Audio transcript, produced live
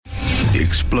The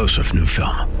explosive new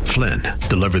film, Flynn,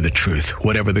 deliver the truth,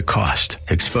 whatever the cost,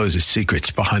 exposes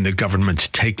secrets behind the government's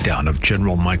takedown of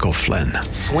General Michael Flynn.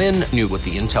 Flynn knew what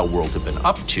the intel world had been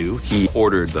up to. He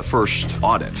ordered the first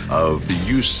audit of the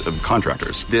use of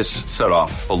contractors. This set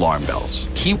off alarm bells.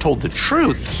 He told the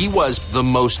truth. He was the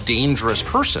most dangerous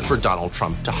person for Donald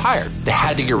Trump to hire. They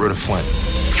had to get rid of Flynn.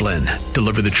 Flynn,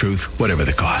 deliver the truth, whatever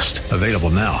the cost. Available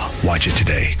now. Watch it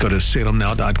today. Go to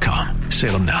salemnow.com.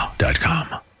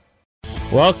 salemnow.com.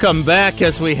 Welcome back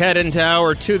as we head into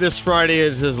hour 2 this Friday.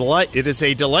 It is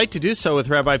a delight to do so with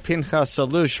Rabbi Pinchas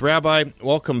Allouche. Rabbi,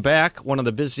 welcome back. One of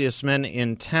the busiest men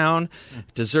in town.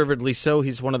 Deservedly so.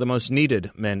 He's one of the most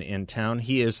needed men in town.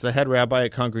 He is the head rabbi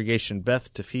at Congregation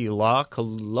Beth Tefillah,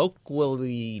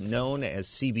 colloquially known as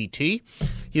CBT.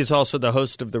 He is also the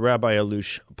host of the Rabbi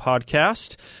Allouche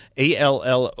podcast,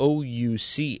 Allouche.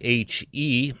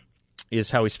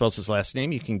 Is how he spells his last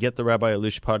name. You can get the Rabbi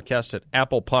Allouche podcast at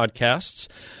Apple Podcasts,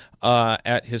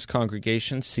 at his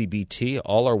congregation, CBT.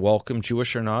 All are welcome,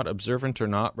 Jewish or not, observant or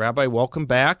not. Rabbi, welcome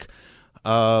back.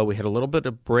 We had a little bit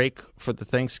of break for the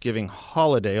Thanksgiving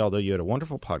holiday, although you had a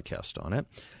wonderful podcast on it.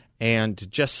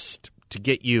 And just to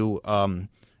get you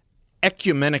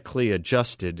ecumenically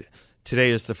adjusted,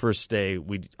 today is the first day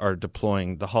we are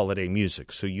deploying the holiday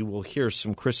music, so you will hear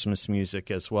some Christmas music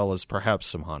as well as perhaps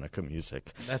some Hanukkah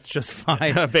music. That's just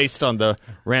fine. Based on the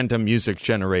random music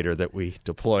generator that we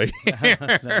deploy.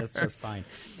 That's just fine.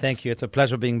 Thank you. It's a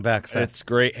pleasure being back, Seth. It's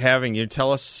great having you.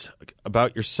 Tell us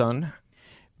about your son.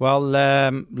 Well,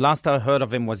 last I heard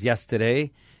of him was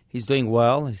yesterday. He's doing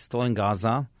well. He's still in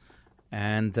Gaza.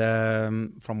 And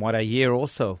from what I hear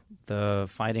also, the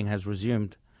fighting has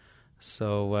resumed.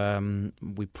 So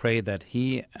we pray that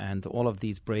he and all of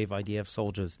these brave IDF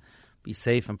soldiers be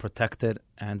safe and protected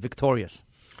and victorious.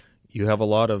 You have a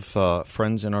lot of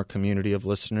friends in our community of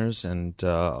listeners and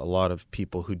a lot of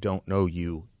people who don't know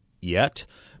you yet,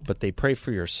 but they pray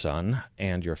for your son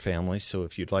and your family. So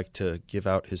if you'd like to give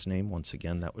out his name once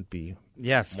again, that would be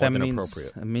more than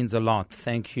appropriate. It means a lot.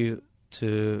 Thank you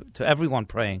to everyone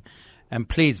praying. And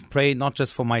please pray not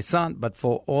just for my son, but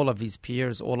for all of his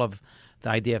peers, all of the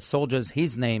IDF soldiers.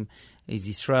 His name is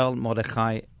Yisrael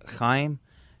Mordechai Chaim,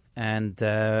 and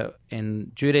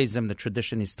in Judaism, the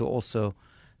tradition is to also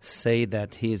say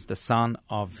that he is the son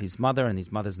of his mother, and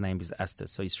his mother's name is Esther.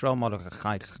 So Yisrael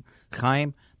Mordechai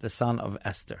Chaim, the son of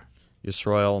Esther.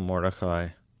 Yisrael Mordechai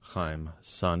Chaim,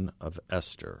 son of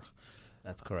Esther.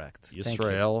 That's correct.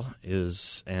 Yisrael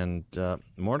is, and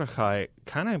Mordechai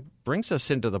kind of brings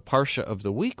us into the Parsha of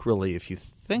the week, really, if you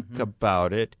think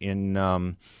about it,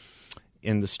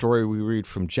 in the story we read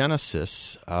from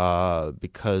Genesis,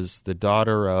 because the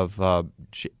daughter of,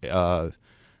 the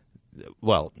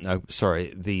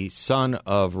son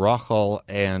of Rachel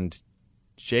and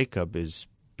Jacob is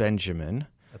Benjamin.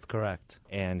 That's correct.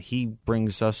 And he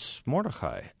brings us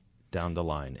Mordechai down the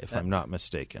line, if I'm not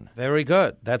mistaken. Very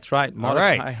good. That's right.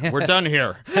 Mordechai. All right. We're done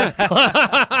here.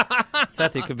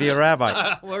 Seth, you could be a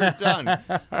rabbi. We're done.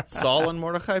 Saul and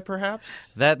Mordechai, perhaps?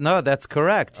 That's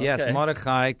correct. Okay. Yes,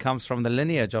 Mordechai comes from the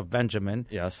lineage of Benjamin,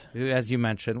 yes, who, as you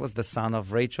mentioned, was the son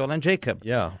of Rachel and Jacob.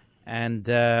 Yeah. And,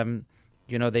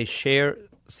 they share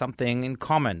something in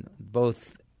common.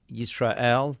 Both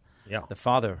Yisrael, the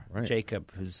father, right,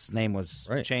 Jacob, whose name was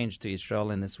changed to Israel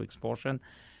in this week's portion,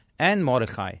 and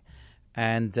Mordechai.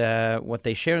 And what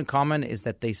they share in common is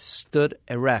that they stood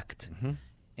erect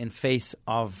in face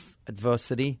of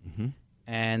adversity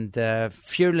and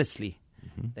fearlessly.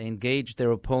 They engaged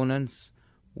their opponents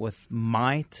with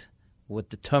might, with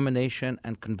determination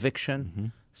and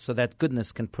conviction, so that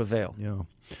goodness can prevail. Yeah.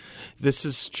 This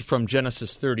is from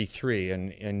Genesis 33,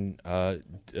 and in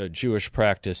Jewish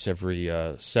practice every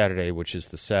Saturday, which is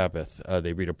the Sabbath,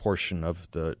 they read a portion of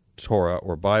the Torah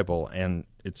or Bible, and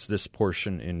it's this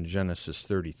portion in Genesis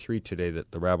 33 today that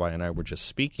the rabbi and I were just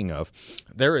speaking of.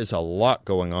 There is a lot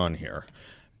going on here,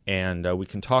 and we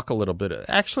can talk a little bit.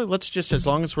 Actually, let's just, as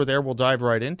long as we're there, we'll dive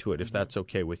right into it, if that's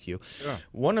okay with you. Sure.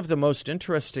 One of the most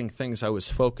interesting things I was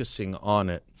focusing on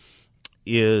it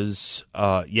is,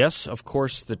 yes, of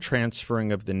course, the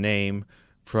transferring of the name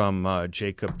from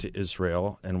Jacob to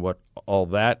Israel and what all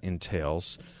that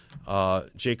entails.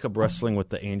 Jacob wrestling with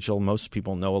the angel, most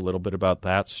people know a little bit about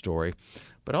that story.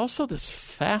 But also this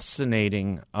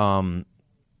fascinating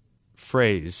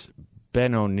phrase,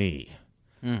 Ben-Oni,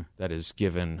 that is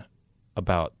given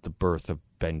about the birth of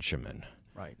Benjamin.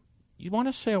 Right. You want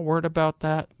to say a word about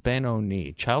that?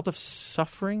 Ben-Oni, child of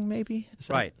suffering, maybe? Is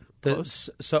that right.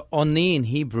 So Oni in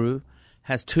Hebrew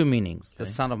has two meanings. Okay. The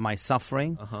son of my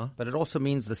suffering, but it also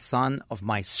means the son of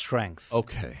my strength.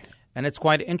 Okay. And it's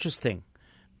quite interesting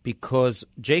because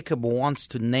Jacob wants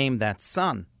to name that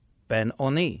son Ben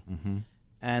Oni. Mm-hmm.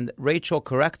 And Rachel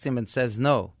corrects him and says,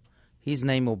 no, his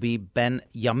name will be Ben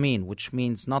Yamin, which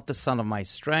means not the son of my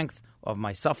strength, of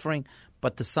my suffering,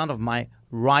 but the son of my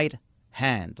right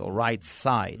hand or right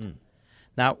side. Mm.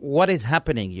 Now, what is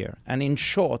happening here? And in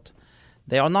short,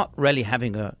 they are not really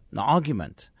having an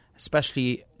argument,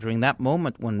 especially during that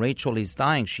moment when Rachel is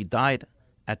dying. She died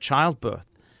at childbirth.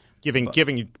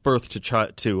 Giving birth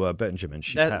to Benjamin.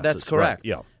 That's correct. Right.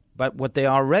 Yeah. But what they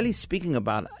are really speaking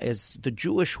about is the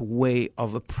Jewish way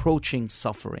of approaching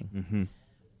suffering. Mm-hmm.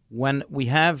 When we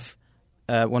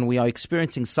are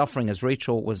experiencing suffering, as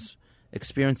Rachel was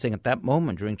experiencing at that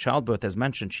moment during childbirth, as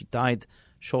mentioned, she died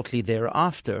shortly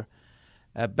thereafter.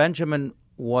 Benjamin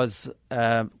was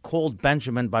called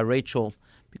Benjamin by Rachel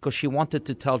because she wanted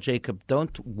to tell Jacob,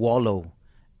 don't wallow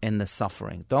in the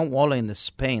suffering. Don't wallow in this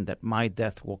pain that my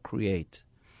death will create.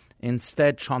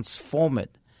 Instead, transform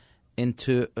it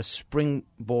into a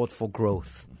springboard for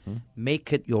growth. Mm-hmm.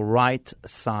 Make it your right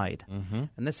side. Mm-hmm.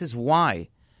 And this is why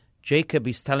Jacob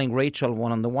is telling Rachel,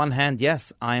 well, on the one hand,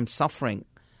 yes, I am suffering.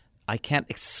 I can't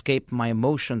escape my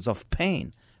emotions of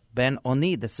pain. Ben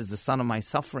Oni, this is the son of my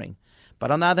suffering.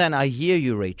 But on the other hand, I hear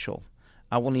you, Rachel.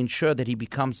 I will ensure that he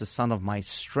becomes the son of my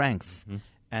strength. Mm-hmm.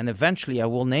 And eventually I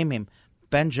will name him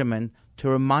Benjamin to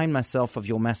remind myself of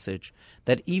your message,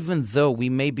 that even though we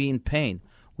may be in pain,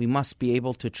 we must be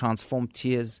able to transform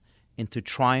tears into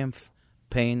triumph,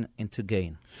 pain into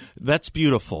gain. That's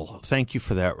beautiful. Thank you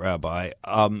for that, Rabbi.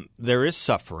 There is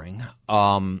suffering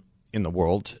in the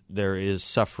world. There is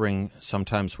suffering.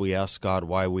 Sometimes we ask God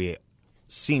why we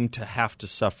seem to have to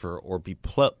suffer or be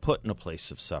put in a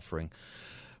place of suffering.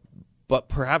 But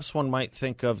perhaps one might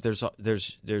think of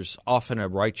there's often a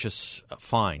righteous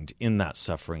find in that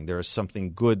suffering. There is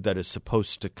something good that is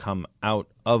supposed to come out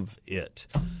of it.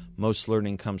 Most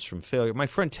learning comes from failure. My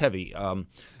friend Tevi,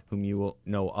 whom you will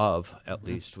know of at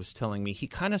least, was telling me he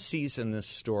kind of sees in this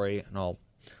story, and I'll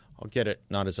get it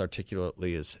not as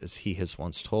articulately as he has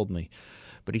once told me,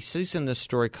 but he sees in this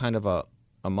story kind of a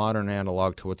modern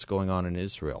analog to what's going on in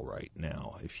Israel right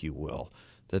now, if you will.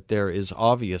 That there is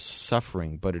obvious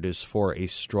suffering, but it is for a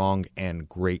strong and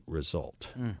great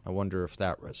result. Mm. I wonder if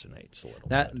that resonates a little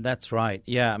bit. That's right.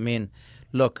 Yeah, I mean,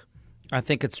 look, I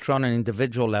think it's true on an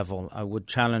individual level. I would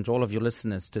challenge all of your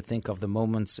listeners to think of the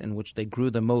moments in which they grew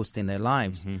the most in their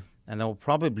lives. Mm-hmm. And they will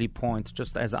probably point,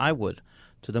 just as I would,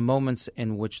 to the moments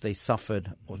in which they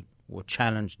suffered or were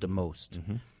challenged the most.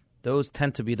 Mm-hmm. Those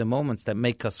tend to be the moments that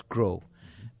make us grow.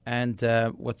 And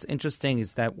what's interesting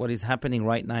is that what is happening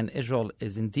right now in Israel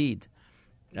is indeed,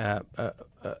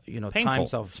 painful.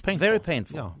 Times of very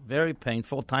painful, very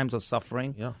painful times of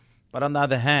suffering. Yeah. But on the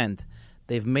other hand,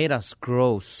 they've made us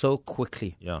grow so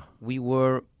quickly. Yeah. We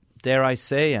were, dare I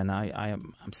say, and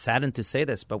I'm saddened to say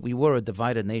this, but we were a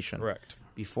divided nation. Correct.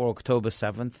 Before October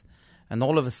 7th, and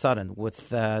all of a sudden, with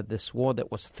this war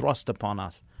that was thrust upon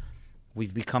us,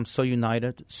 we've become so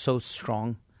united, so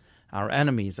strong. Our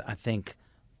enemies, I think,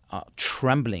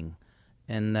 trembling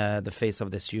in the face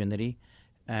of this unity,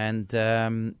 and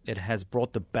it has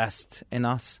brought the best in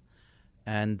us,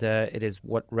 and it is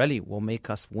what really will make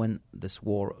us win this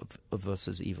war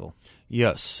versus evil.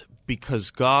 Yes,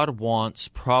 because God wants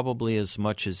probably as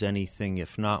much as anything,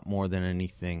 if not more than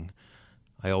anything.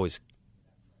 I always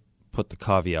put the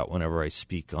caveat whenever I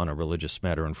speak on a religious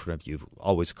matter in front of you.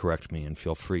 Always correct me and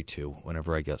feel free to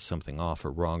whenever I get something off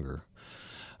or wronger.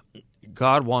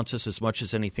 God wants us as much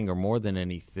as anything or more than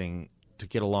anything to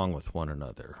get along with one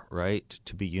another, right?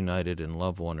 To be united and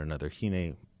love one another.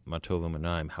 Hine matovim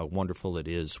anayim, how wonderful it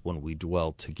is when we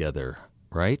dwell together,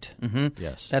 right? Mm-hmm.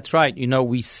 Yes. That's right.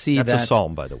 We see That's a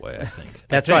psalm, by the way, I think.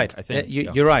 That's right. I think,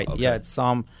 you're right. Okay. Yeah, it's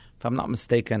Psalm, if I'm not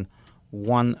mistaken,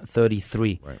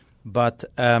 133. Right. But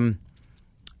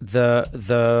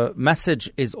the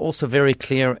message is also very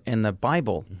clear in the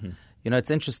Bible. Mm-hmm. It's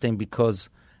interesting because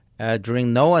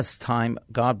during Noah's time,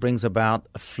 God brings about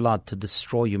a flood to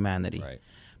destroy humanity. Right.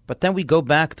 But then we go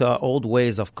back to our old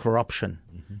ways of corruption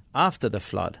after the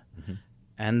flood. Mm-hmm.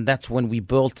 And that's when we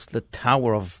built the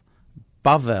Tower of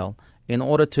Babel in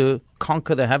order to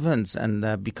conquer the heavens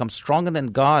and become stronger than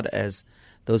God, as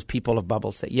those people of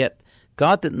Babel say. Yet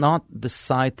God did not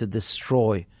decide to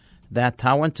destroy that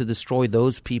tower and to destroy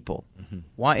those people. Mm-hmm.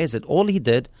 Why is it? All he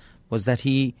did was that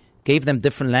he gave them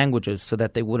different languages so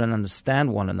that they wouldn't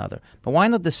understand one another. But why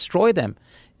not destroy them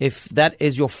if that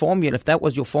is your formula, if that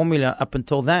was your formula up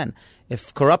until then?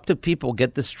 If corrupted people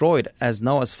get destroyed, as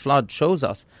Noah's flood shows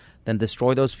us, then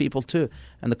destroy those people too.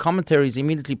 And the commentaries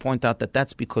immediately point out that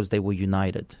that's because they were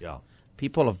united. Yeah.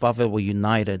 People of Babel were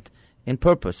united in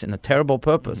purpose, in a terrible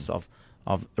purpose of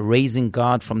erasing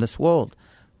God from this world.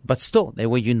 But still, they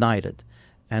were united.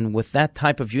 And with that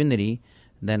type of unity,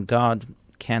 then God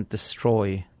can't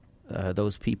destroy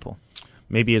those people.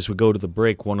 Maybe as we go to the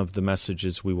break, one of the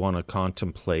messages we want to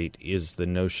contemplate is the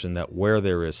notion that where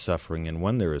there is suffering and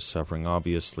when there is suffering,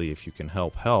 obviously, if you can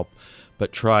help,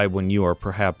 but try when you are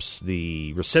perhaps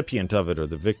the recipient of it or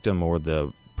the victim or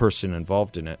the person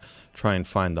involved in it, try and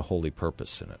find the holy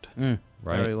purpose in it.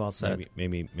 Right? Very well said.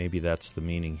 Maybe that's the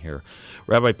meaning here.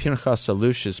 Rabbi Pinchas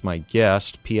Allouche is my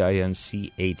guest, Pinchas,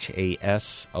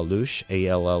 Allouche,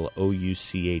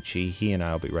 Allouche. He and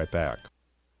I will be right back.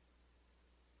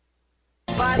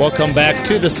 Welcome back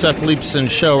to the Seth Leibson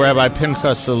Show. Rabbi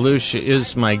Pinchas Allouche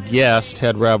is my guest,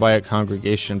 head rabbi at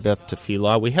Congregation Beth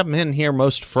Tefillah. We have him in here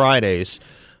most Fridays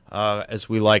as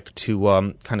we like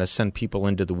to kind of send people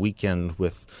into the weekend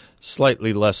with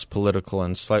slightly less political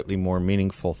and slightly more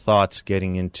meaningful thoughts,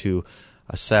 getting into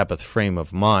a Sabbath frame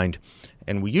of mind.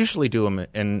 And we usually do them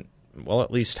in, well,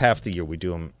 at least half the year we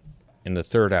do them in the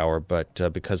third hour,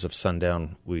 but because of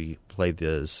sundown, we played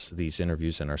these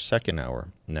interviews in our second hour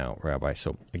now, Rabbi.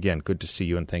 So, again, good to see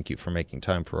you, and thank you for making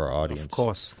time for our audience. Of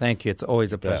course. Thank you. It's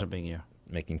always a pleasure being here.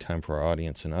 Making time for our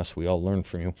audience and us. We all learn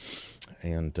from you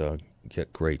and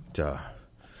get great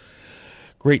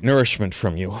nourishment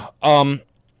from you.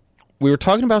 We were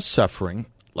talking about suffering.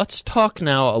 Let's talk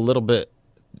now a little bit,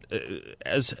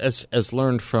 as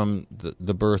learned from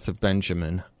the birth of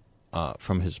Benjamin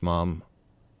from his mom,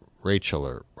 Rachel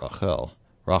or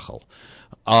Rachel.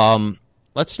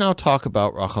 Let's now talk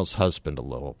about Rachel's husband a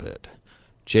little bit,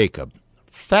 Jacob.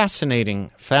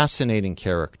 Fascinating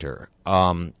character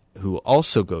who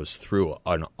also goes through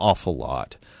an awful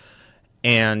lot.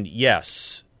 And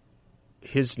yes,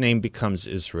 his name becomes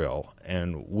Israel,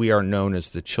 and we are known as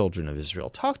the children of Israel.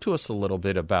 Talk to us a little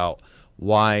bit about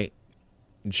why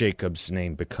Jacob's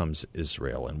name becomes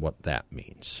Israel and what that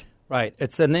means. Right.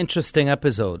 It's an interesting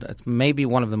episode. It's maybe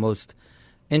one of the most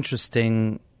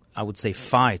interesting, I would say,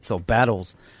 fights or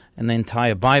battles in the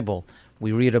entire Bible.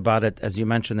 We read about it, as you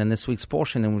mentioned, in this week's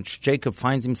portion, in which Jacob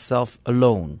finds himself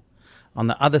alone on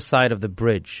the other side of the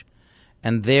bridge.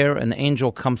 And there an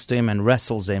angel comes to him and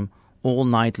wrestles him all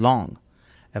night long.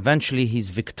 Eventually he's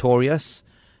victorious,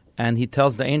 and he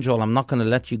tells the angel, I'm not going to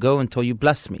let you go until you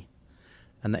bless me.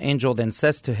 And the angel then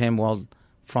says to him, well,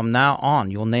 from now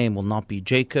on, your name will not be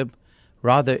Jacob.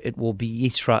 Rather, it will be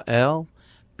Israel,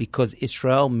 because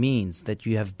Israel means that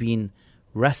you have been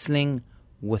wrestling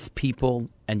with people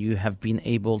and you have been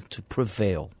able to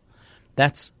prevail.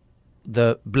 That's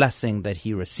the blessing that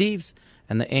he receives,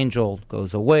 and the angel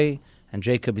goes away, and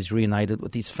Jacob is reunited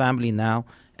with his family now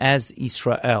as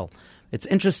Israel. It's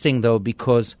interesting, though,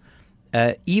 because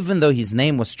even though his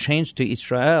name was changed to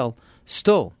Israel,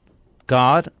 still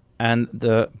God and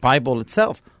the Bible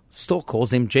itself still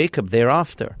calls him Jacob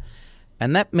thereafter.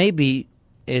 And that maybe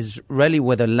is really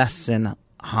where the lesson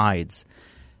hides,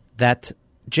 that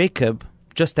Jacob,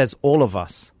 just as all of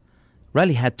us,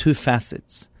 really had two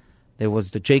facets. There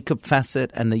was the Jacob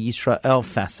facet and the Israel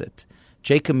facet.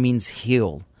 Jacob means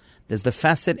heel. There's the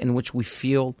facet in which we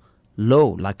feel low,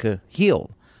 like a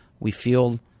heel. We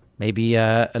feel maybe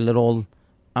a little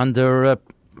undervalued.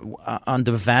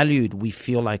 We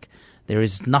feel like there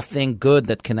is nothing good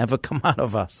that can ever come out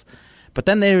of us. But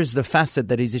then there is the facet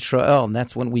that is Israel, and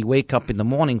that's when we wake up in the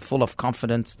morning full of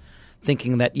confidence,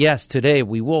 thinking that, yes, today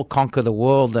we will conquer the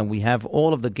world and we have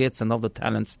all of the gifts and all the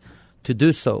talents to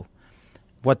do so.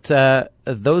 What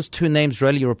those two names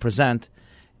really represent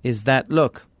is that,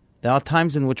 look, there are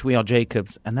times in which we are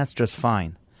Jacobs, and that's just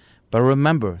fine. But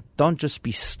remember, don't just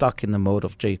be stuck in the mode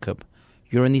of Jacob.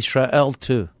 You're in Israel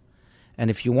too. And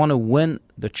if you want to win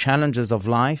the challenges of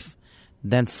life,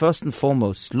 then first and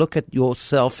foremost, look at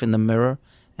yourself in the mirror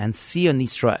and see an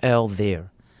Israel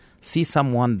there. See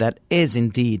someone that is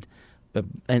indeed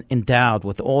endowed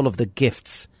with all of the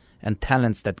gifts and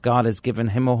talents that God has given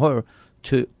him or her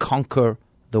to conquer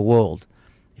the world.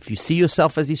 If you see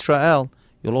yourself as Israel,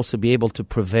 you'll also be able to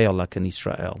prevail like an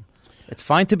Israel. It's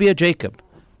fine to be a Jacob,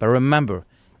 but remember,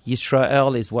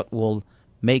 Israel is what will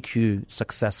make you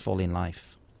successful in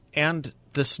life. And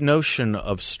this notion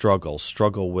of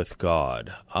struggle with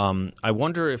God, I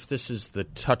wonder if this is the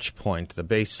touch point, the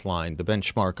baseline, the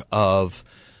benchmark of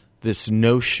this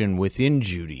notion within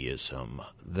Judaism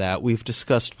that we've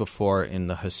discussed before in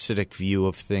the Hasidic view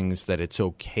of things, that it's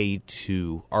okay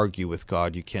to argue with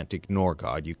God. You can't ignore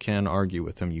God. You can argue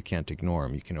with him. You can't ignore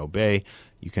him. You can obey.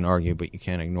 You can argue, but you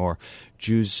can't ignore.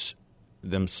 Jews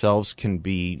themselves can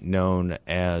be known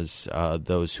as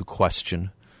those who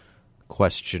question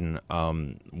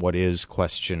what is,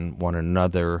 question one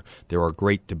another. There are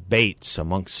great debates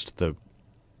amongst the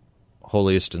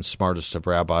holiest and smartest of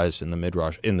rabbis in the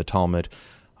Midrash, in the Talmud,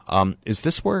 Is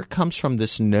this where it comes from,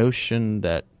 this notion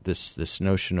that this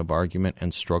notion of argument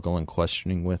and struggle and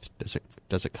questioning with?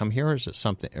 Does it come here, or is it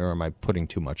something, or am I putting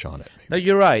too much on it? Maybe? No,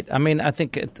 you're right. I mean, I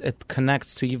think it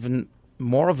connects to even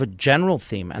more of a general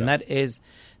theme, and that is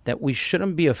that we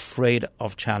shouldn't be afraid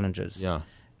of challenges. Yeah.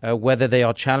 Whether they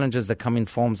are challenges that come in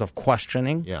forms of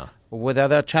questioning, or whether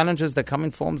they're challenges that come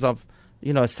in forms of,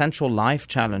 essential life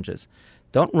challenges.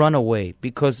 Don't run away,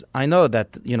 because I know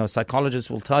that, psychologists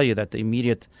will tell you that the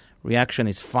immediate reaction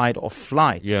is fight or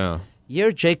flight. Yeah.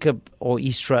 Here, Jacob, or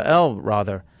Israel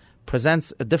rather,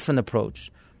 presents a different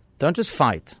approach. Don't just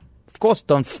fight. Of course,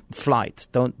 don't flight.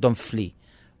 Don't flee.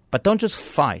 But don't just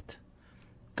fight.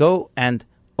 Go and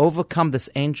overcome this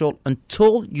angel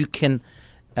until you can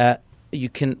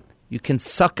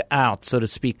suck out, so to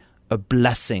speak, a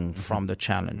blessing from the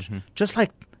challenge. Just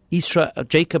like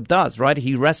Jacob does, right?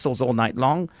 He wrestles all night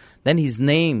long. Then his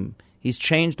name, he's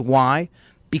changed. Why?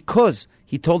 Because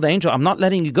he told the angel, I'm not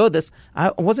letting you go.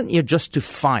 I wasn't here just to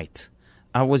fight.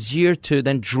 I was here to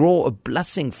then draw a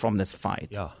blessing from this fight.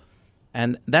 Yeah.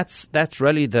 And that's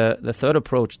really the third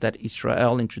approach that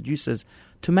Israel introduces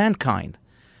to mankind.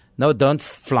 No, don't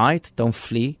flight, don't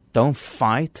flee, don't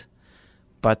fight,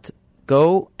 but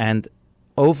go and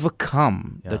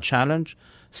overcome the challenge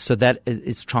so that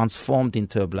it's transformed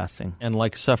into a blessing. And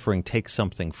like suffering, take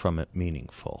something from it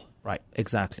meaningful. Right,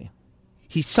 exactly.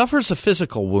 He suffers a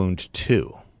physical wound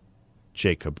too,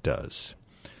 Jacob does.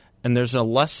 And there's a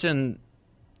lesson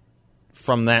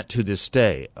from that to this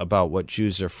day about what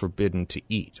Jews are forbidden to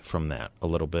eat from that a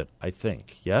little bit, I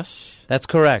think. Yes? That's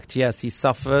correct. Yes, he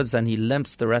suffers and he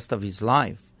limps the rest of his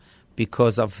life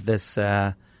because of this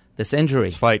injury.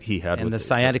 This fight he had in with the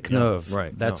sciatic nerve.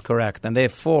 Right. That's correct. And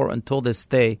therefore, until this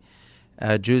day,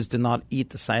 Jews do not eat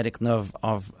the sciatic nerve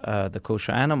of the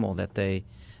kosher animal that they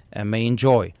may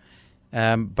enjoy.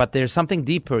 But there's something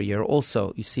deeper here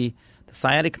also. You see, the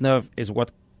sciatic nerve is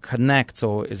what connects,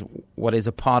 or is what is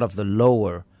a part of the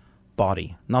lower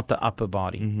body, not the upper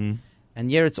body. And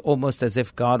here it's almost as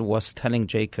if God was telling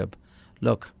Jacob,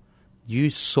 look, you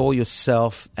saw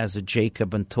yourself as a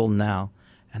Jacob until now,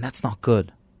 and that's not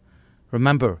good.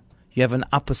 Remember, you have an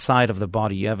upper side of the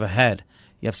body, you have a head,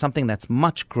 you have something that's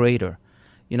much greater.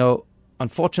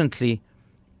 Unfortunately,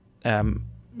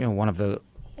 one of the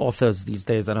authors these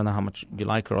days, I don't know how much you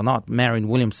like her or not, Marion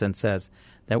Williamson, says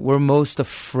that we're most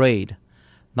afraid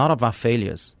not of our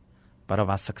failures, but of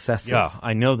our successes. Yeah,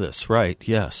 I know this, right,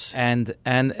 yes. And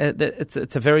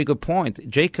it's a very good point.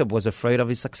 Jacob was afraid of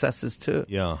his successes too.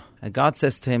 Yeah. And God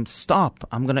says to him, stop,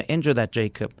 I'm going to injure that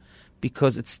Jacob,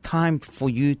 because it's time for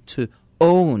you to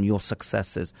own your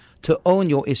successes, to own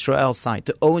your Israel side,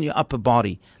 to own your upper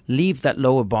body. Leave that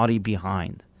lower body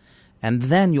behind. And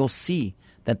then you'll see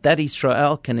that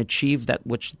Israel can achieve that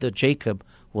which the Jacob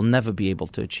will never be able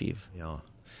to achieve. Yeah.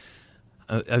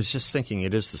 I was just thinking,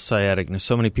 it is the sciatic.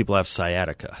 So many people have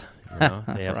sciatica.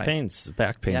 They have right. pains,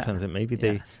 back pain. Yeah. That maybe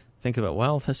they think about,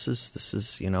 well, this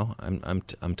is I'm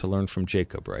to learn from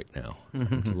Jacob right now.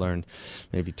 I'm to learn,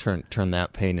 maybe turn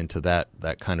that pain into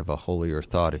that kind of a holier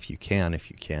thought if you can.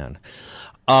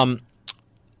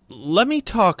 Let me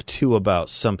talk too about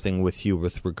something with you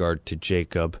with regard to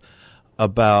Jacob,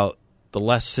 about the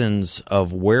lessons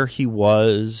of where he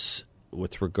was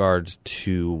with regard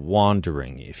to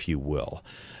wandering, if you will.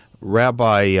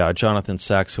 Rabbi Jonathan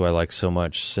Sachs, who I like so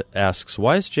much, asks,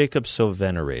 why is Jacob so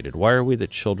venerated? Why are we the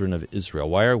children of Israel?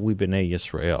 Why are we B'nai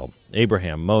Yisrael?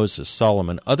 Abraham, Moses,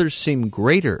 Solomon, others seem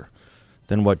greater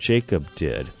than what Jacob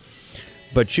did.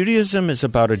 But Judaism is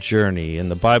about a journey. In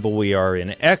the Bible, we are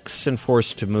in X and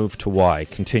forced to move to Y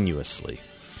continuously.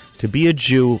 To be a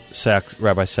Jew,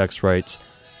 Rabbi Sachs writes,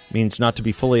 means not to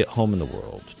be fully at home in the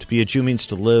world. To be a Jew means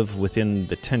to live within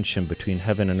the tension between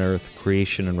heaven and earth,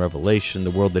 creation and revelation,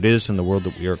 the world that is and the world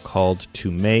that we are called to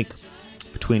make,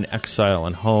 between exile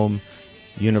and home,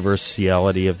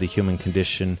 universality of the human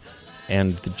condition,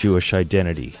 and the Jewish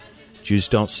identity. Jews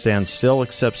don't stand still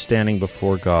except standing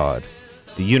before God.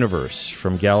 The universe,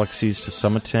 from galaxies to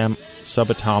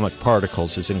subatomic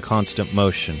particles, is in constant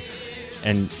motion.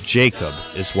 And Jacob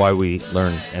is why we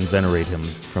learn and venerate him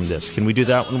from this. Can we do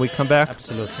that when we come back?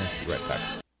 Absolutely. Be right back.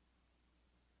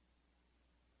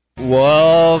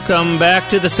 Welcome back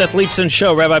to the Seth Leibson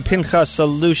Show. Rabbi Pinchas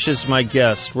Allouche is my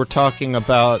guest. We're talking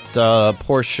about the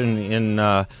portion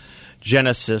in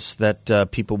Genesis that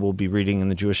people will be reading, in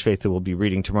the Jewish faith that we'll be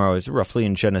reading tomorrow, is roughly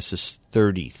in Genesis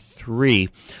 33.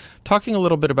 Talking a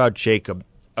little bit about Jacob.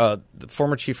 The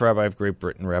former chief rabbi of Great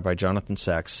Britain, Rabbi Jonathan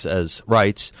Sachs,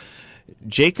 writes,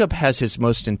 Jacob has his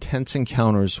most intense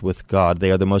encounters with God.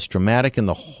 They are the most dramatic in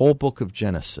the whole book of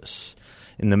Genesis.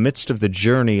 In the midst of the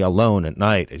journey alone at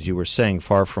night, as you were saying,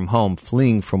 far from home,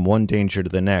 fleeing from one danger to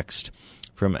the next,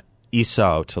 from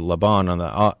Esau to Laban on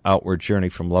the outward journey,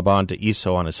 from Laban to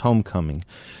Esau on his homecoming,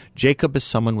 Jacob is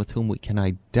someone with whom we can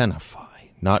identify.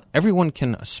 Not everyone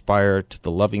can aspire to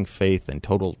the loving faith and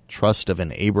total trust of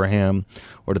an Abraham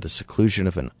or to the seclusion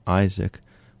of an Isaac,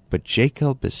 but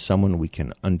Jacob is someone we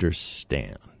can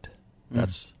understand.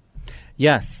 That's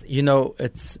yes.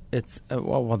 It's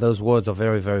well, those words are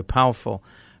very, very powerful,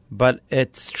 but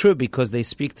it's true because they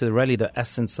speak to really the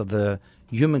essence of the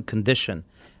human condition.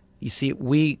 You see,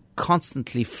 we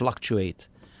constantly fluctuate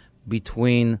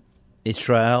between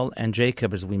Israel and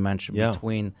Jacob, as we mentioned,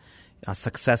 between our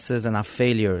successes and our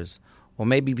failures, or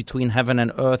maybe between heaven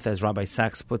and earth, as Rabbi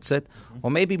Sachs puts it, or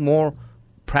maybe more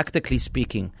practically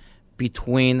speaking,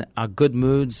 between our good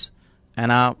moods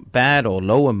and our bad or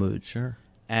lower moods. Sure.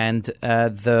 And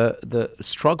the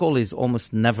struggle is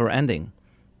almost never ending.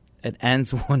 It ends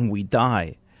when we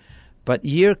die. But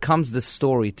here comes the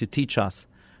story to teach us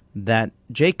that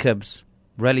Jacob's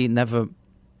really never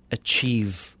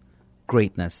achieve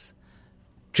greatness.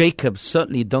 Jacob's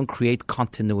certainly don't create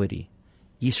continuity.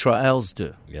 Yisrael's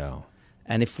do. Yeah.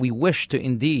 And if we wish to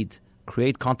indeed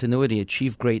create continuity,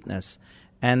 achieve greatness,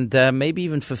 and maybe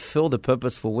even fulfill the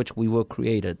purpose for which we were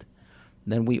created,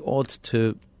 then we ought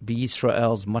to be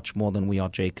Yisrael's much more than we are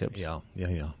Jacob's. Yeah.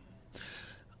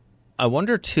 I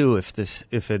wonder, too,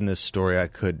 if in this story I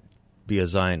could be a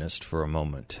Zionist for a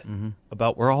moment,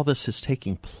 about where all this is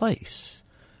taking place.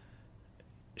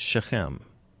 Shechem,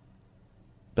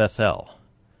 Bethel.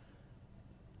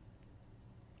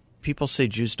 People say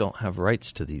Jews don't have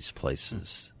rights to these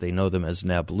places. They know them as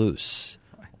Nablus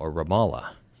or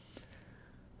Ramallah.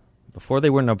 Before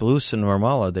they were Nablus and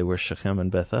Ramallah, they were Shechem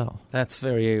and Bethel. That's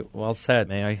very well said.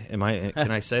 Can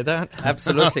I say that?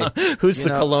 Absolutely. Who's the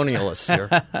colonialist here?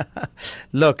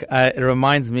 Look, it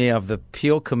reminds me of the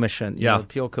Peel Commission. The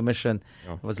Peel Commission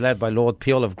was led by Lord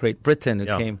Peel of Great Britain, who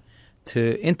came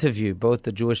to interview both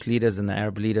the Jewish leaders and the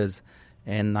Arab leaders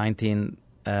in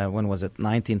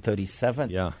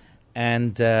 1937. Yeah.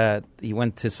 And he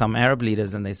went to some Arab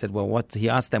leaders and they said, he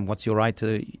asked them, what's your right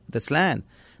to this land?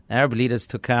 The Arab leaders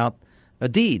took out a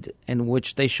deed in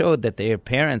which they showed that their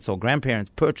parents or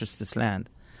grandparents purchased this land.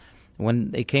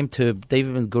 When they came to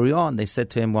David Ben-Gurion, they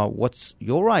said to him, what's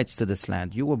your rights to this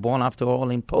land? You were born, after all,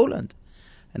 in Poland.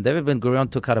 And David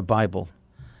Ben-Gurion took out a Bible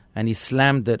and he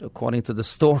slammed it, according to the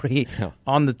story,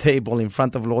 on the table in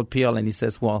front of Lord Peel, and he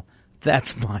says,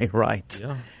 that's my right.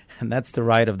 Yeah. And that's the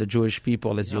right of the Jewish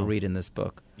people, as you'll read in this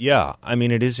book. Yeah, I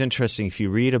mean, it is interesting. If you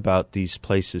read about these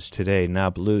places today,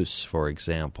 Nablus, for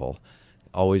example,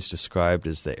 always described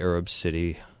as the Arab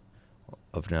city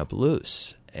of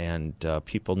Nablus. And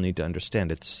people need to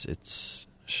understand it's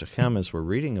Shechem, as we're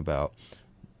reading about.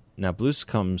 Nablus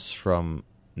comes from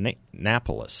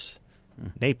Naples.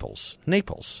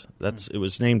 It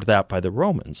was named that by the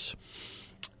Romans.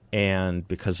 And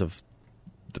because of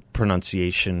the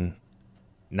pronunciation,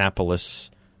 Napolis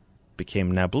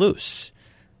became Nablus.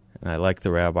 And I like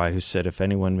the rabbi who said, if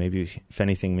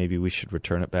anything, maybe we should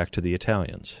return it back to the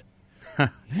Italians.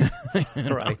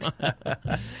 Right.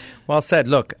 Well said.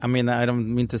 Look, I mean, I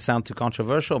don't mean to sound too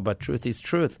controversial, but truth is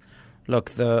truth.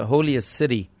 Look, the holiest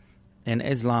city in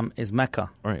Islam is Mecca.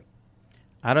 Right.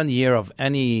 I don't hear of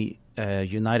any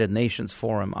United Nations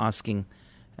forum asking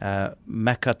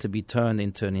Mecca to be turned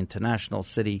into an international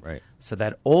city, so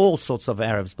that all sorts of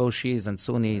Arabs, both Shias and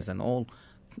Sunnis, and all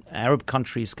Arab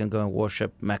countries can go and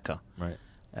worship Mecca. Right.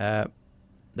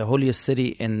 The holiest city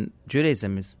in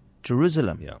Judaism is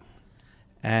Jerusalem. Yeah.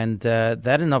 And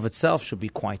that in of itself should be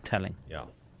quite telling. Yeah.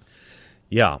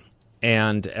 Yeah.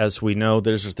 And as we know,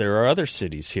 there are other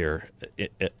cities here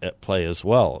at play as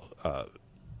well.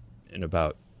 In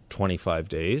about 25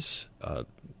 days,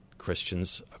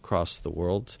 Christians across the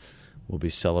world will be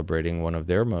celebrating one of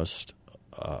their most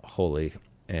holy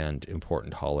and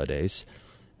important holidays.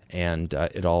 And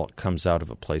it all comes out of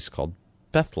a place called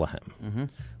Bethlehem,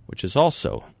 which is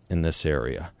also in this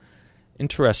area.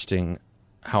 Interesting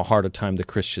how hard a time the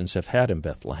Christians have had in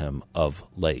Bethlehem of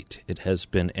late. It has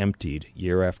been emptied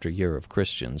year after year of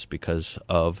Christians because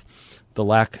of the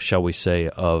lack, shall we say,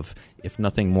 of, if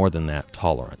nothing more than that,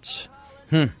 tolerance.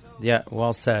 Yeah,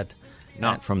 well said.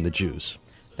 Not from the Jews.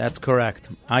 That's correct.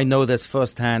 I know this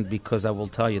firsthand because I will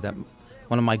tell you that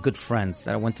one of my good friends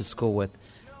that I went to school with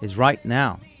is right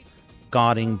now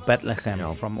guarding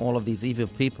Bethlehem from all of these evil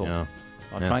people who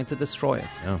are trying to destroy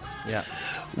it. Yeah.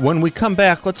 When we come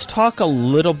back, let's talk a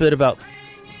little bit about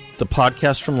the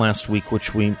podcast from last week,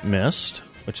 which we missed,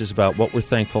 which is about what we're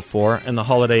thankful for, and the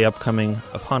holiday upcoming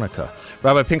of Hanukkah.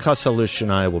 Rabbi Pinchas, Allouche,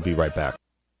 and I will be right back.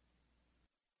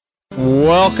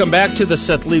 Welcome back to the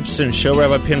Seth Leibson Show.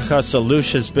 Rabbi Pinchas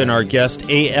Allouche has been our guest,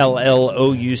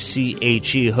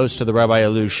 Allouche, host of the Rabbi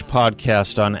Allouche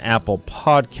podcast on Apple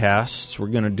Podcasts. We're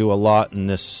going to do a lot in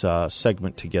this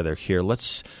segment together here.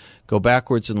 Let's go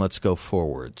backwards and let's go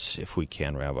forwards, if we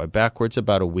can, Rabbi. Backwards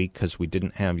about a week, because we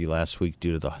didn't have you last week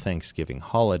due to the Thanksgiving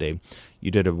holiday. You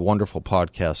did a wonderful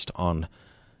podcast on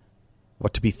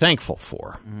what to be thankful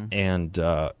for, and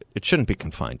it shouldn't be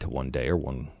confined to one day or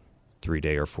one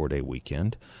 3-day or 4-day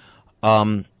weekend.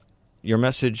 Your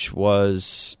message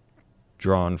was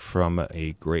drawn from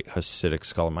a great Hasidic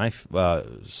scholar,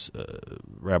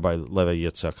 Rabbi Levi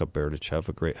Yitzhak Berdichev,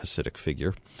 a great Hasidic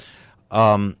figure.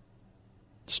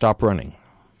 Stop running.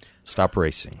 Stop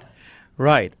racing.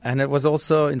 Right. And it was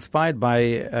also inspired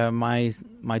by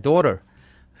my daughter,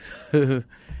 who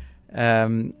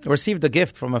received a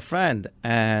gift from a friend.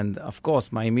 And, of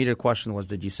course, my immediate question was,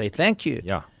 did you say thank you?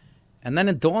 Yeah. And then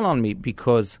it dawned on me,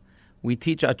 because we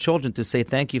teach our children to say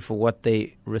thank you for what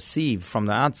they receive from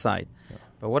the outside. Yeah.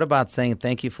 But what about saying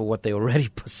thank you for what they already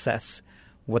possess,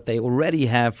 what they already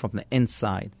have from the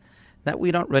inside? That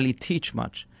we don't really teach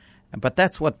much. But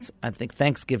that's what I think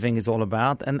Thanksgiving is all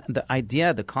about. And the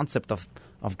idea, the concept of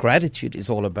gratitude is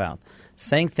all about.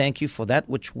 Saying thank you for that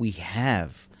which we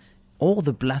have, all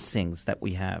the blessings that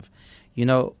we have. You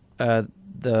know,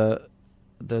 the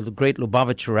great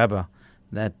Lubavitcher Rebbe,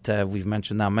 that we've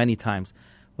mentioned now many times,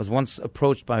 was once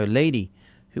approached by a lady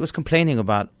who was complaining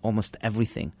about almost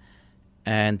everything.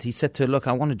 And he said to her, look,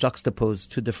 I want to juxtapose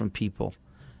two different people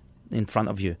in front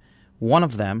of you. One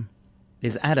of them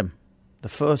is Adam, the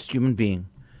first human being,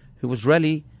 who was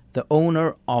really the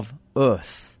owner of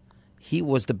Earth. He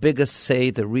was the biggest,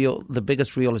 the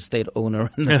biggest real estate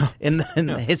owner in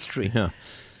the history. Yeah.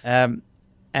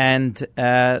 And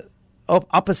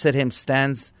opposite him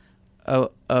stands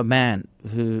a man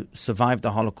who survived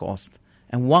the Holocaust.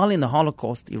 And while in the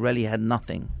Holocaust, he really had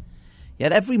nothing.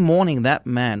 Yet every morning, that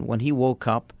man, when he woke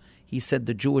up, he said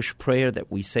the Jewish prayer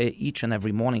that we say each and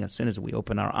every morning as soon as we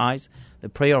open our eyes, the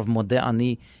prayer of Modeh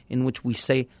Ani, in which we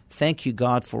say, thank you,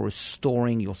 God, for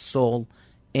restoring your soul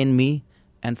in me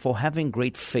and for having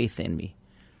great faith in me.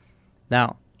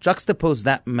 Now, juxtapose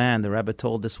that man, the Rebbe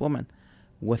told this woman,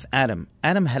 with Adam.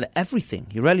 Adam had everything.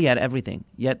 He really had everything.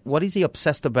 Yet what is he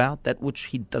obsessed about? That which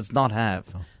he does not have.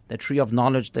 Oh. The tree of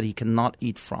knowledge that he cannot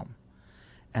eat from.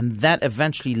 And that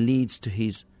eventually leads to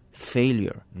his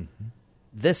failure. Mm-hmm.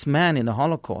 This man in the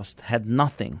Holocaust had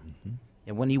nothing. Mm-hmm.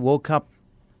 And when he woke up,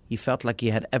 he felt like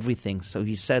he had everything. So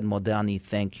he said, Modeh Ani,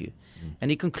 thank you. Mm-hmm. And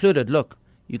he concluded, look,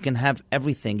 you can have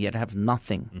everything, yet have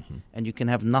nothing. Mm-hmm. And you can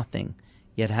have nothing,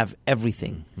 yet have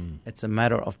everything. Mm-hmm. It's a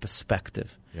matter of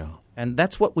perspective. Yeah. And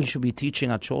that's what we should be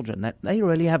teaching our children, that they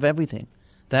really have everything.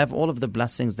 They have all of the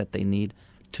blessings that they need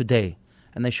today.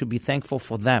 And they should be thankful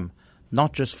for them,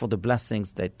 not just for the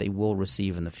blessings that they will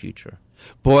receive in the future.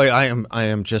 Boy, I'm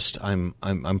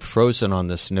frozen on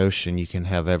this notion you can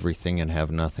have everything and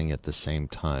have nothing at the same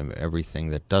time. Everything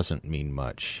that doesn't mean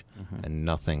much, mm-hmm. and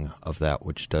nothing of that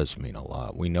which does mean a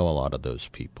lot. We know a lot of those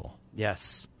people.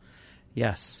 Yes.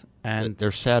 Yes. And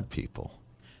they're sad people.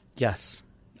 Yes,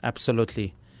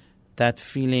 absolutely. That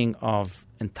feeling of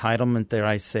entitlement, dare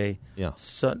I say,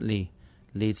 certainly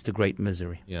leads to great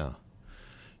misery. Yeah.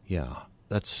 Yeah.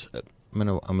 That's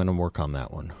I'm gonna work on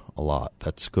that one a lot.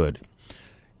 That's good.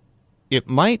 It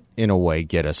might, in a way,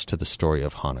 get us to the story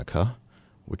of Hanukkah,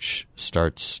 which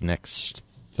starts next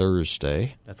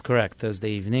Thursday. That's correct.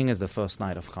 Thursday evening is the first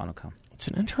night of Hanukkah. It's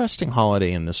an interesting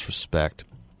holiday in this respect.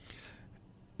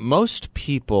 Most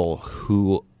people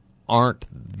who aren't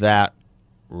that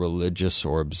religious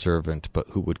or observant, but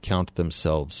who would count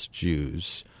themselves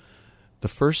Jews, the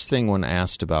first thing when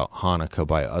asked about Hanukkah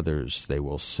by others, they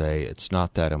will say it's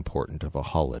not that important of a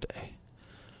holiday.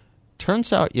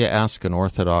 Turns out you ask an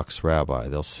Orthodox rabbi,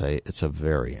 they'll say it's a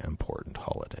very important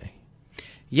holiday.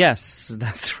 Yes,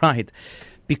 that's right.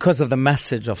 Because of the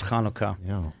message of Hanukkah.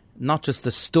 Yeah. Not just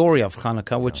the story of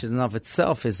Hanukkah, which in and of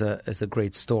itself is a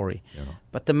great story. Yeah.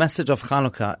 But the message of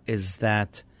Hanukkah is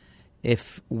that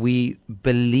if we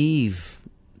believe,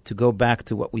 to go back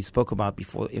to what we spoke about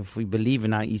before, if we believe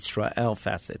in our Israel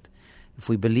facet, if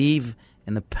we believe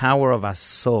in the power of our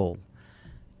soul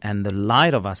and the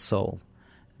light of our soul,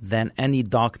 then any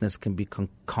darkness can be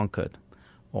conquered.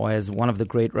 Or as one of the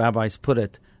great rabbis put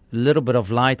it, a little bit of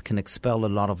light can expel a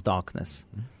lot of darkness.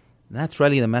 Mm-hmm. That's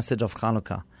really the message of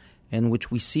Hanukkah, in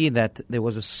which we see that there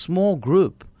was a small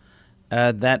group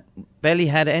that barely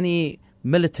had any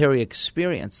military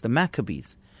experience, the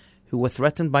Maccabees, who were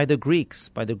threatened by the Greeks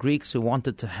who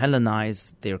wanted to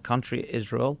Hellenize their country,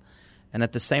 Israel, And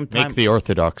at the same time, make the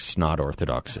Orthodox not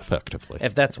Orthodox, effectively.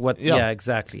 If that's what,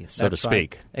 exactly. So to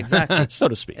speak. Right. Exactly. So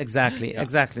to speak.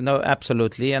 Exactly. No,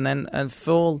 absolutely. And then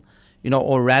full,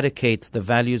 eradicate the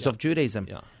values of Judaism.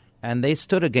 Yeah. And they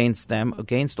stood against them,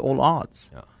 against all odds.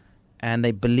 Yeah. And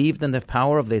they believed in the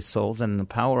power of their souls and the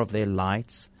power of their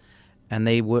lights. And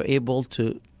they were able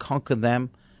to conquer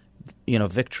them,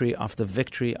 victory after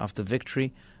victory after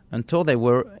victory, until they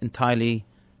were entirely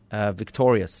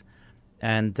victorious.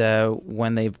 And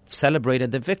when they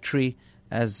celebrated the victory,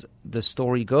 as the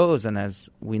story goes, and as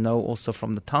we know also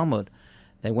from the Talmud,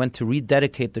 they went to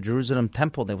rededicate the Jerusalem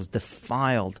temple that was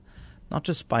defiled, not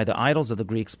just by the idols of the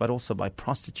Greeks, but also by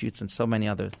prostitutes and so many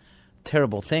other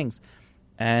terrible things.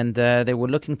 And they were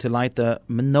looking to light the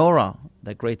menorah,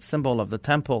 the great symbol of the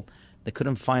temple. They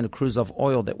couldn't find a cruse of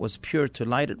oil that was pure to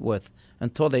light it with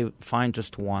until they find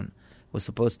just one. It was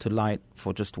supposed to light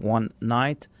for just one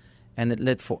night, and it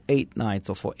lit for 8 nights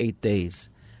or for 8 days.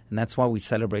 And that's why we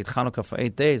celebrate Hanukkah for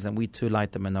 8 days, and we too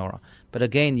light the menorah. But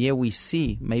again, here we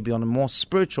see, maybe on a more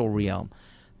spiritual realm,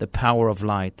 the power of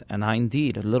light. And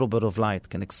indeed, a little bit of light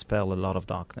can expel a lot of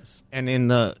darkness. And in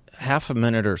the half a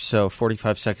minute or so,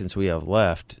 45 seconds we have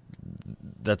left,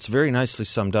 that's very nicely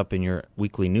summed up in your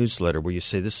weekly newsletter, where you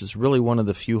say this is really one of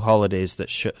the few holidays that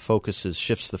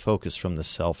shifts the focus from the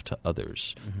self to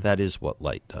others. Mm-hmm. That is what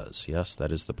light does. Yes,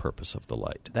 that is the purpose of the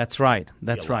light. That's right.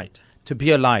 That's right. To be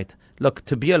a light. Look,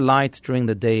 to be a light during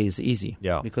the day is easy.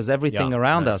 Yeah. Because everything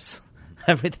around us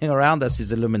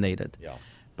is illuminated. Yeah.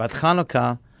 But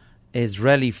Hanukkah is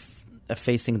really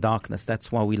facing darkness.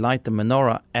 That's why we light the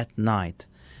menorah at night,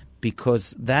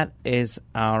 because that is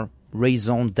our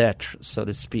raison d'etre, so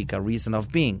to speak, our reason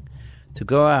of being, to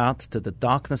go out to the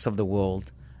darkness of the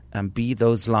world and be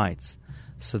those lights,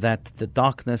 so that the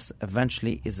darkness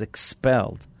eventually is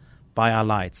expelled by our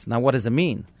lights. Now, what does it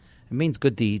mean? It means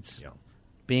good deeds,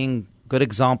 being good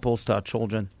examples to our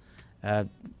children,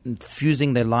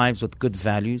 infusing their lives with good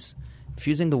values,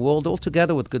 infusing the world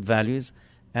altogether with good values,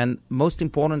 and most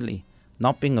importantly,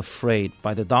 not being afraid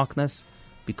by the darkness,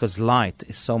 because light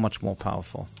is so much more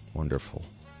powerful. Wonderful.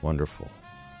 Wonderful.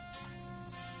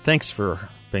 Thanks for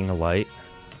being a light.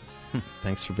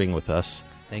 Thanks for being with us.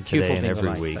 Thank you for being every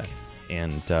a light, week. sir.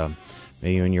 And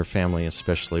may you and your family,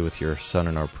 especially with your son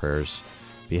in our prayers,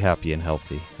 be happy and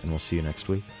healthy. And we'll see you next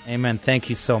week. Amen. Thank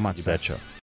you so much. You betcha.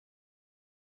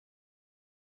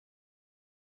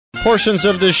 Portions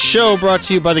of this show brought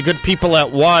to you by the good people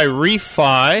at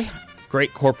Y-Refi,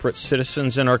 great corporate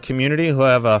citizens in our community who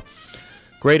have a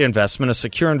great investment, a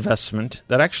secure investment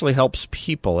that actually helps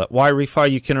people. At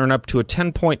Y-Refi, you can earn up to a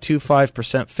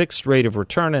 10.25% fixed rate of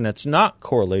return, and it's not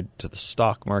correlated to the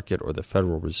stock market or the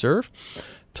Federal Reserve.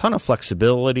 Ton of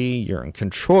flexibility. You're in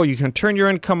control. You can turn your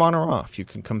income on or off. You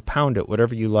can compound it,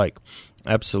 whatever you like.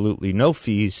 Absolutely no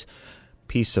fees.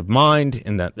 Peace of mind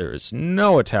in that there is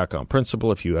no attack on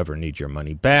principal if you ever need your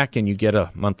money back, and you get a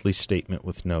monthly statement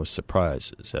with no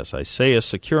surprises. As I say, a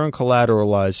secure and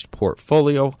collateralized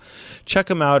portfolio. Check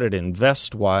them out at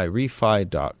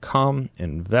investyrefi.com.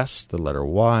 Invest, the letter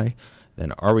Y, then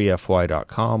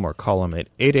refy.com, or call them at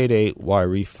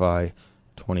 888-YREFI-24,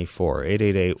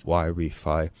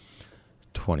 888-YREFI-24.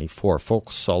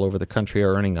 Folks all over the country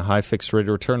are earning a high fixed rate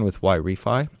of return with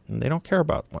Y-Refi, and they don't care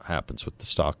about what happens with the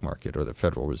stock market or the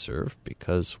Federal Reserve,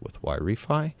 because with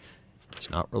Y-Refi, it's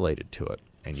not related to it,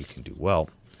 and you can do well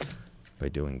by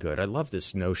doing good. I love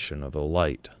this notion of a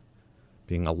light,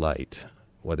 being a light,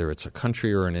 whether it's a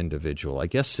country or an individual. I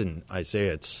guess in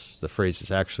Isaiah, the phrase is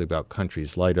actually about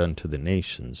countries, light unto the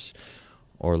nations,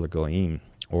 or Legoim,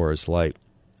 or as light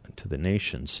unto the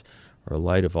nations, or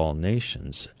light of all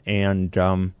nations. And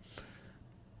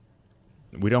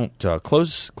we don't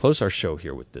close our show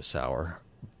here with this hour,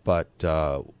 but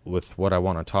with what I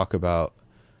want to talk about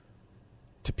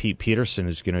to Pete Peterson,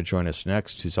 who's going to join us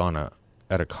next, who's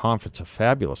at a conference, a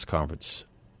fabulous conference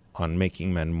on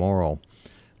making men moral.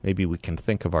 Maybe we can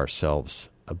think of ourselves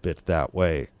a bit that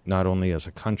way, not only as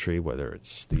a country, whether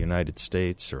it's the United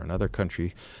States or another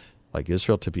country like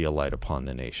Israel, to be a light upon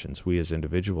the nations. We as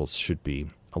individuals should be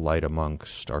a light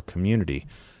amongst our community.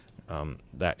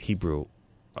 That Hebrew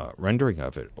rendering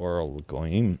of it, or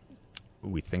goyim,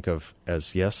 we think of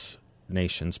as, yes,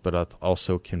 nations, but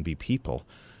also can be people.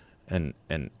 And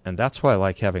that's why I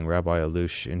like having Rabbi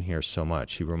Allouche in here so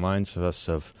much. He reminds us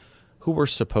of who we're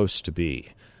supposed to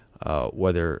be,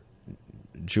 whether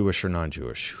Jewish or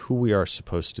non-Jewish, who we are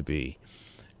supposed to be.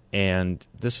 And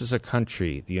this is a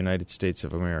country, the United States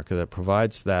of America, that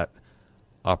provides that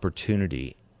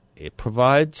opportunity. It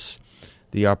provides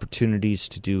the opportunities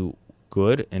to do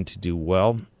good and to do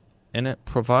well, and it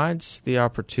provides the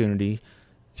opportunity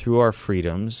through our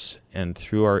freedoms and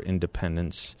through our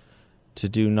independence to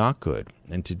do not good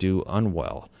and to do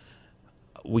unwell.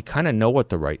 We kind of know what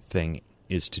the right thing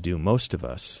is to do, most of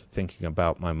us, thinking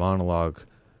about my monologue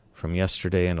from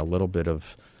yesterday and a little bit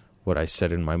of what I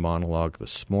said in my monologue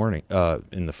this morning,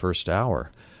 in the first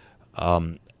hour,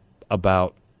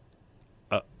 about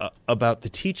the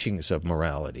teachings of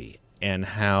morality and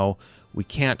how we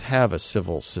can't have a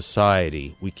civil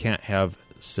society, we can't have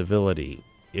civility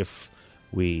if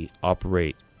we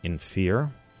operate in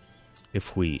fear,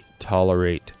 if we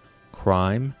tolerate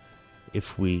crime,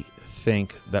 if we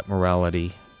think that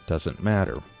morality doesn't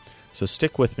matter. So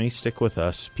stick with me, stick with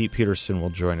us. Pete Peterson will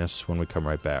join us when we come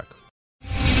right back.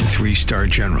 3-star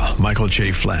General Michael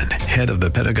J. Flynn, head of the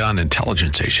Pentagon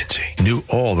Intelligence Agency, knew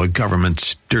all the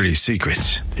government's dirty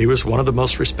secrets. He was one of the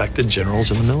most respected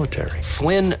generals in the military.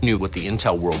 Flynn knew what the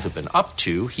intel world had been up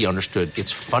to. He understood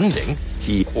its funding.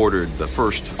 He ordered the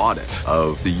first audit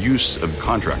of the use of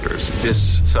contractors.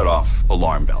 This set off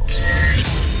alarm bells.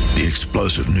 The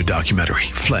explosive new documentary,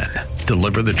 Flynn,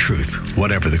 Deliver the Truth,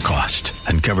 Whatever the Cost,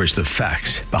 uncovers the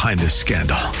facts behind this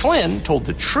scandal. Flynn told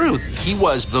the truth. He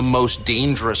was the most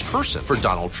dangerous person for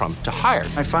Donald Trump to hire.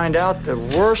 I find out the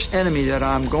worst enemy that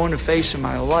I'm going to face in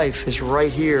my life is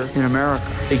right here in America.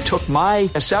 They took my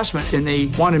assessment and they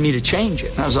wanted me to change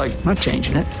it. And I was like, I'm not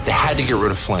changing it. They had to get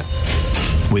rid of Flynn.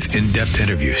 With in-depth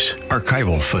interviews,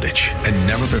 archival footage, and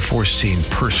never-before-seen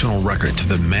personal records of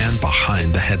the man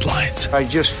behind the headlines. I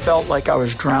just felt like I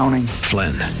was drowning.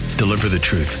 Flynn, Deliver the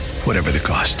Truth, Whatever the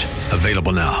Cost.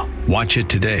 Available now. Watch it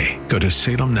today. Go to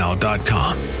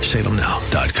salemnow.com.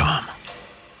 salemnow.com.